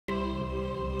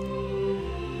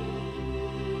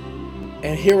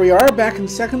And here we are back in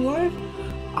Second Life.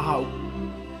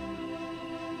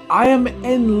 I am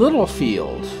in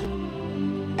Littlefield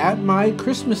at my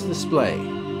Christmas display,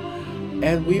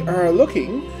 and we are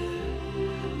looking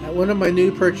at one of my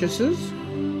new purchases,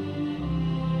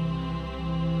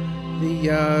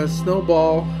 the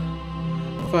Snowball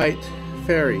Fight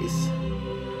Fairies.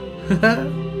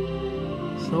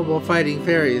 Snowball Fighting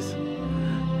Fairies.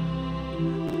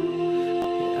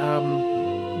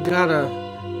 Gotta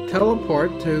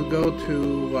teleport to go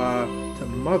to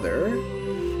Mother.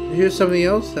 Here's something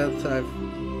else that I've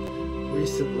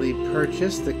recently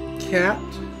purchased. The cat.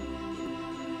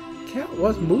 The cat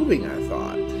was moving, I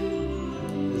thought.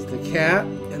 There's the cat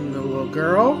and the little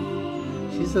girl.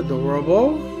 She's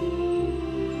adorable.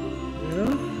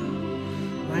 Yeah.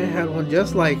 I had one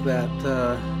just like that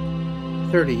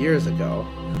 30 years ago.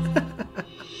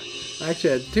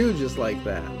 Actually, I had two just like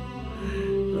that.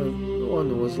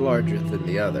 One was larger than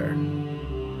the other.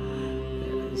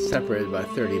 Separated by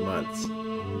 30 months.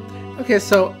 Okay,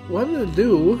 so what I'm going to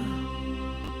do...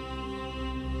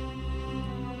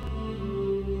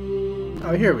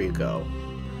 Oh, here we go.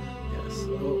 Yes,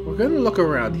 so we're going to look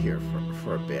around here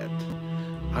for a bit.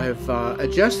 I've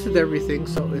adjusted everything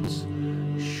so it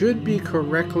should be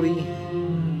correctly...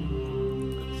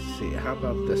 Let's see, how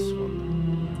about this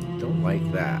one? Don't like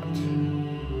that.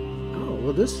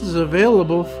 Well, this is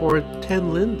available for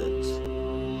 10 lindens.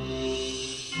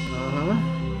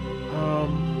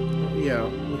 Yeah,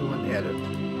 we want to edit.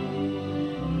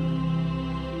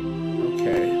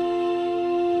 Okay.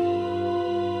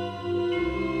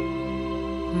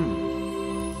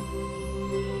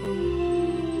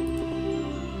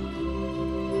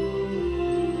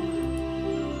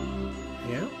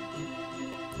 Yeah.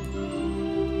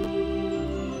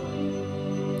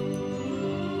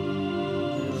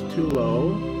 It's too low.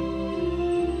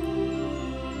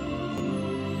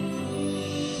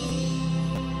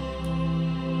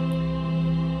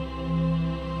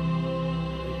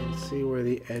 See where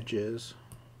the edge is.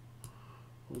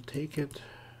 We'll take it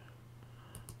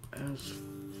as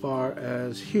far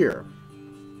as here.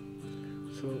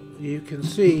 So you can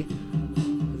see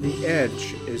the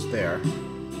edge is there.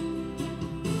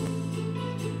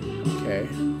 Okay.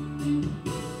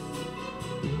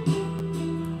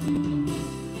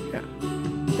 Yeah,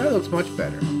 that looks much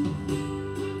better.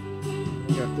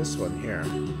 We got this one here.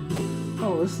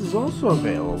 Oh, this is also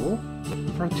available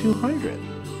for 200.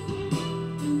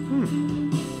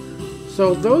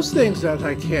 So those things that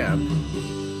I can.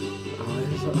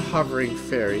 There's a hovering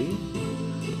fairy.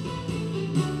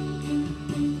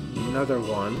 Another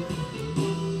one.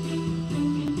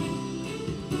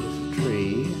 There's a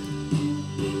tree.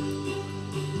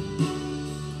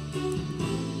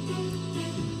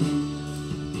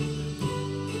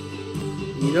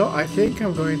 You know, I think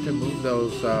I'm going to move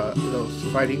those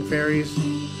fighting fairies.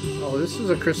 Oh, this is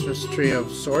a Christmas tree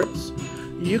of sorts.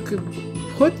 You could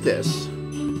put this.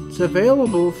 It's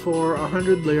available for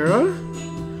 100 lira,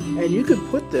 and you could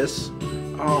put this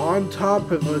on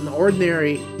top of an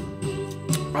ordinary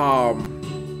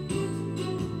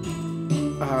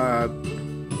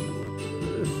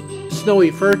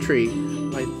snowy fir tree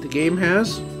like the game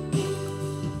has. I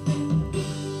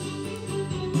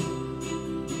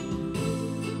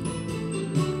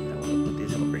want to put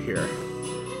these over here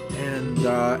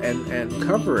and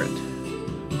cover it.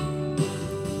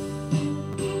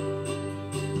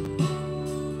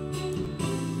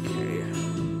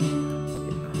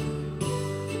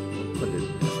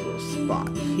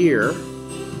 Here,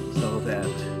 so that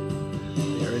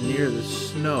they're near the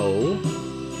snow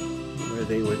where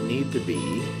they would need to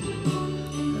be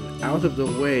and out of the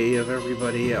way of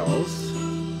everybody else.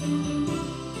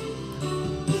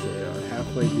 So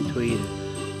halfway between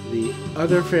the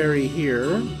other fairy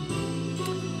here and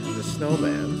the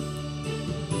snowman.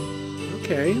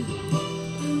 Okay,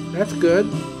 that's good.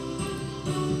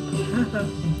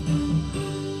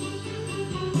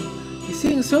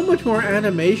 Seeing so much more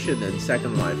animation in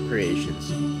Second Life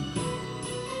Creations.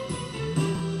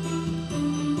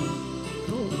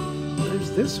 Oh, there's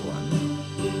this one.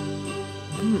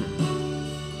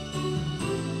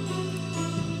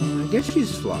 I guess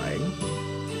she's flying.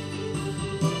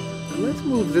 Now let's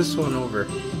move this one over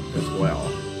as well.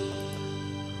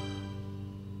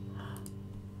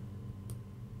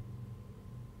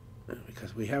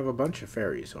 Because we have a bunch of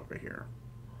fairies over here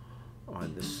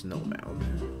on the snow mound.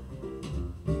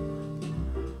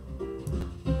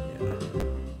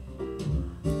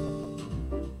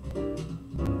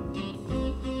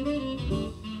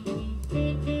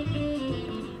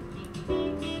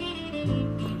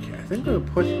 I think I'm going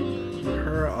to put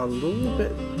her a little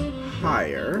bit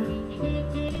higher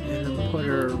and then put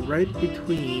her right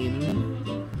between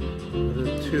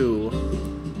the two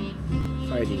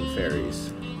fighting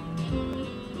fairies. A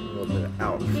little bit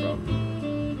out from.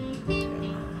 Yeah.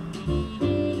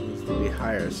 Needs to be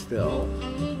higher still.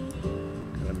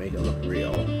 Gonna make it look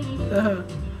real.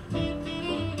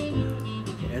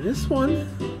 And this one,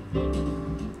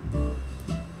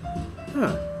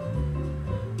 huh?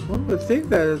 One would think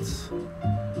that it's.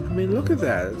 I mean, look at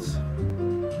that. It's.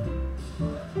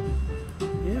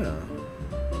 Yeah.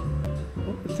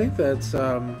 One would think that's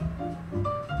I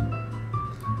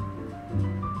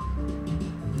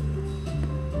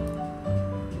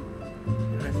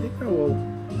think I will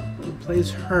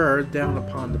place her down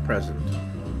upon the present.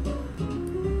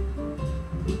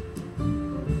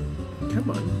 Come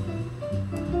on.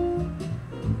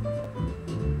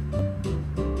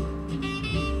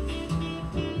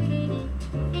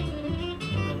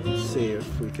 Let's see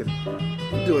if we can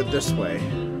do it this way.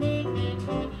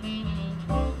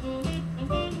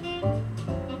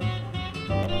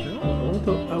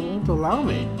 No, it won't allow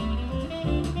me.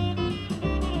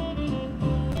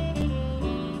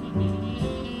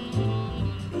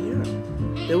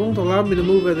 It won't allow me to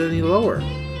move it any lower.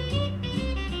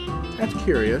 That's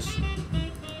curious.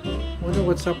 Wonder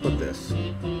what's up with this.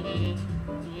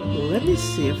 Let me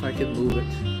see if I can move it.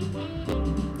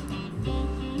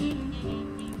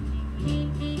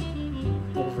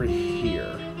 Over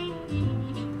here.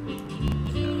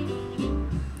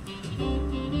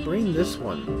 Bring this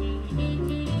one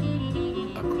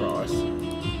across.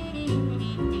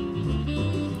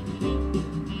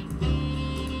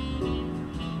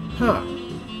 Huh.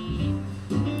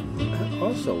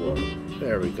 Also,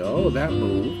 there we go. That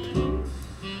moved.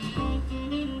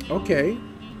 Okay.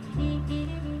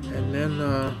 And then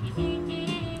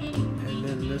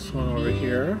this one over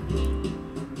here.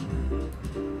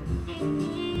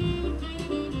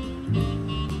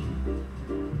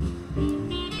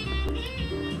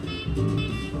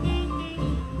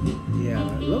 Yeah,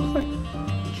 it looks like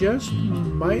just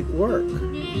might work.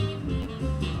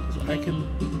 I can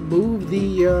move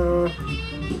the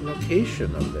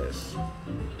location of this.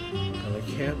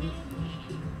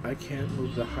 I can't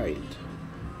move the height.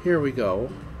 Here we go.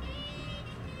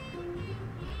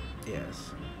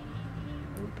 Yes.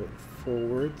 A little bit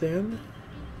forward then.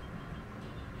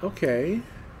 Okay.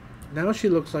 Now she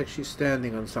looks like she's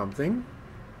standing on something.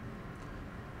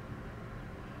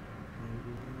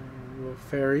 Little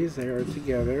fairies, they are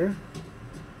together.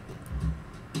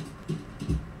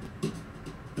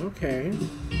 Okay.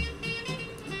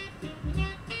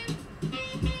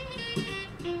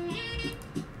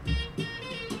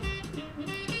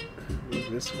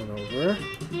 This one over,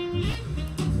 and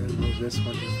then move this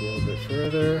one just a little bit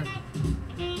further.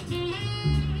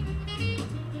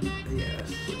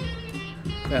 Yes,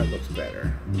 that looks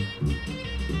better.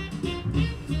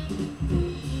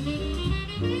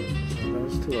 So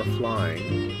those two are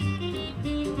flying.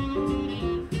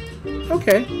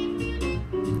 Okay.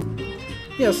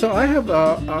 Yeah, so I have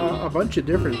a bunch of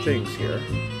different things here.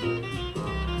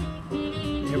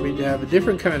 Here we have a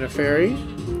different kind of fairy.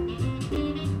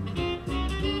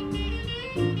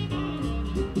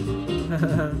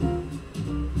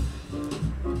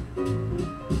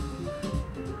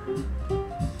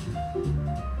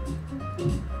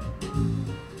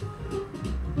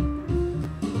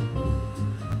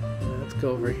 Let's go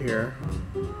over here.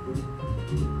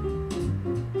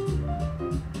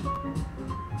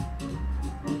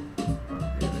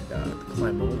 There we go.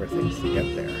 Climb over things to get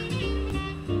there.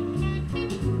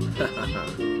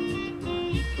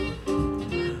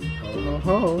 Ho ho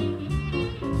ho.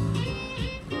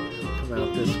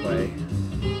 Out this way,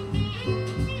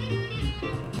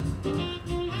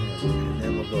 and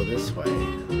then we'll go this way.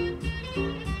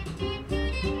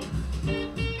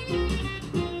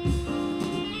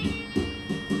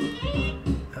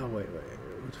 Oh wait,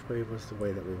 which way was the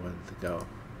way that we wanted to go?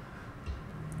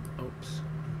 Oops.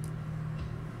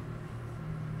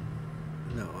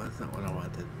 No, that's not what I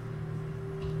wanted.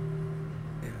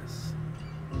 Yes.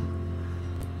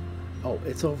 Oh,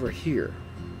 it's over here.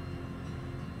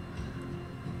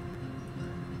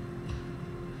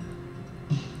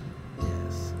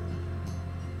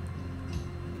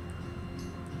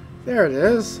 There it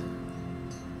is.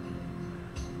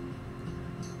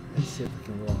 Let's see if we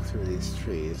can walk through these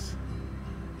trees.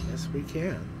 Yes, we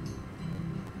can.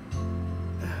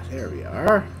 There we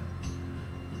are.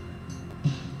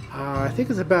 I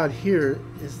think it's about here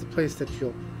is the place that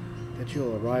you'll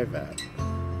arrive at.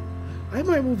 I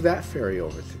might move that fairy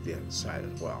over to the other side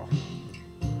as well.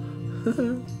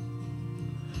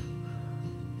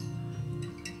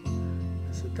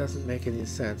 So doesn't make any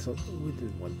sense. So we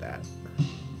didn't want that.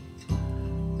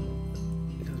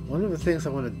 Because one of the things I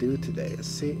want to do today is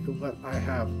see what I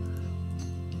have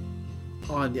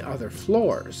on the other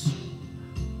floors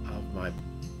of my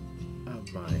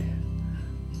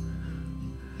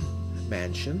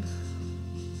mansion.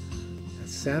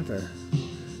 That's Santa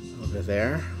over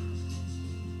there.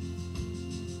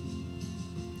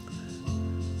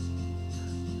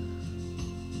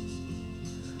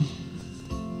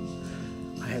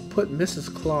 I had put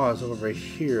Mrs. Claus over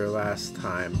here last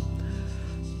time.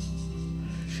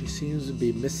 She seems to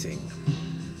be missing.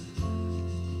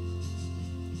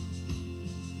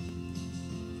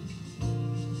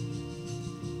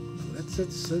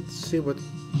 Let's see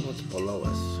what's below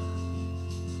us.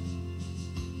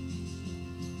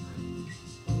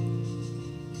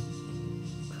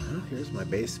 Here's my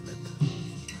basement.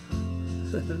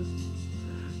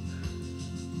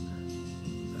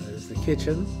 There's the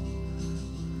kitchen.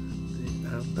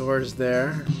 The outdoors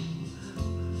there.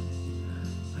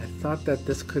 I thought that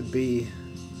this could be.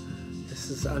 This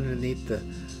is underneath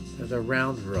the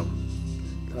round room.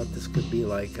 Thought this could be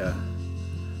like a.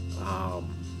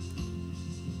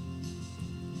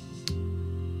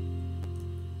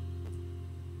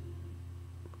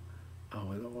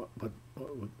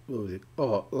 What was it?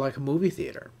 Oh, like a movie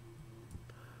theater.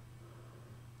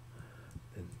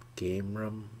 The game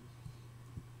room.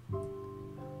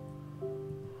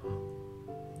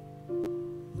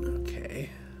 Okay.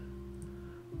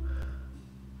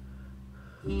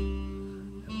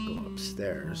 And we'll go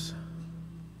upstairs.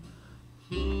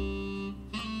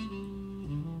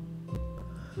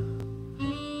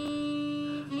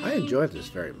 I enjoyed this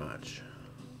very much.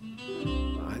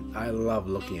 I love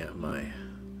looking at my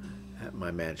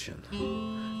mansion.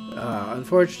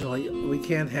 Unfortunately, we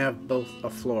can't have both a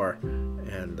floor,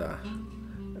 and I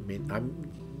mean, I'm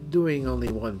doing only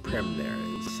one prim there.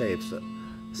 It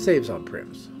saves on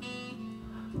prims.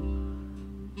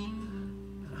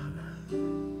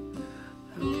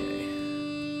 Okay,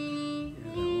 yeah,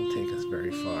 that won't take us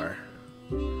very far.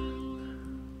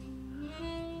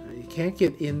 Now, you can't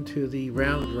get into the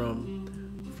round room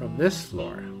from this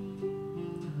floor,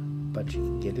 but you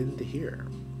can get into here.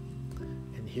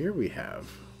 Here we have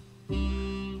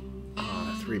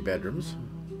 3 bedrooms.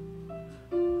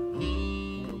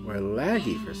 We're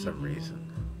laggy for some reason.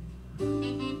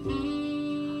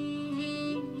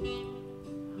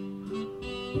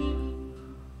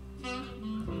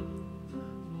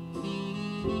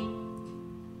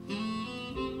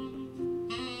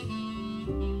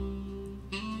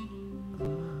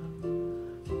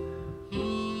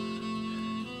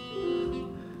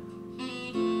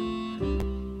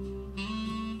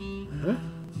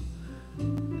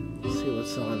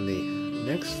 On the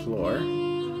next floor,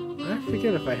 I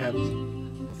forget if I have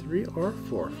 3 or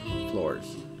 4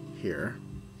 floors here.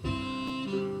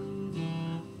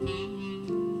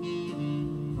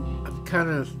 I've kind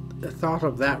of thought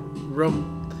of that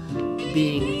room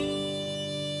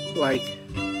being like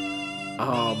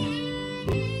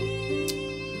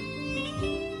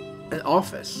an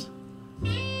office.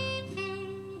 Okay,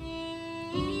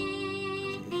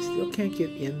 you still can't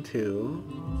get into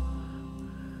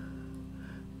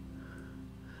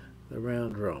the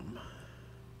round room.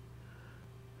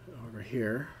 Over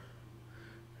here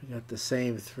we got the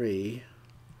same 3,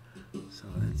 so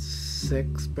that's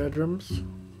 6 bedrooms.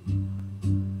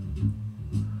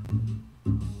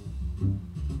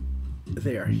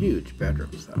 They are huge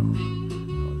bedrooms though.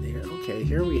 Oh, here, okay,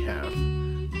 here we have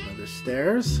another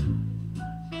stairs.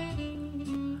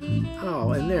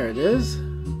 Oh, and there it is.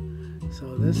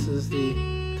 So this is the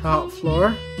top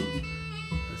floor.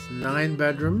 That's 9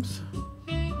 bedrooms.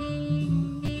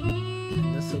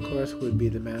 Of course would be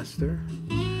the master.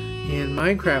 In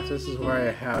Minecraft, this is where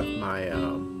I have my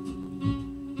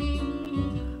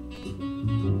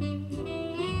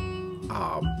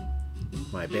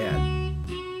my bed.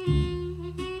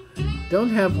 Don't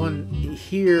have one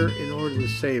here in order to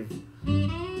save. We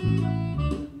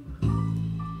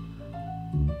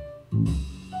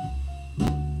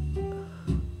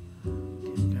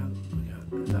got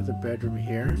another bedroom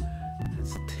here.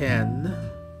 It's 10.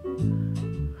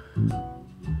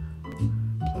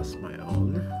 Plus my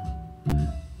own.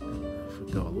 If we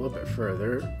go a little bit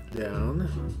further down,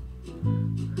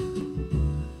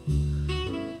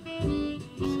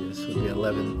 see, this would be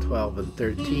 11, 12, and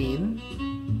 13.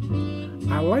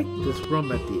 I like this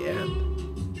room at the end.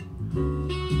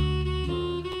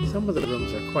 Some of the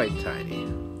rooms are quite tiny.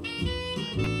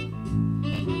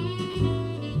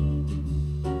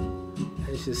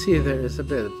 As you see, there is a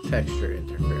bit of texture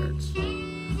interference.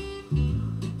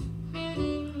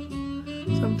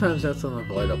 Sometimes that's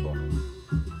unavoidable.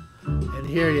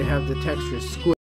 here you have the texture squid.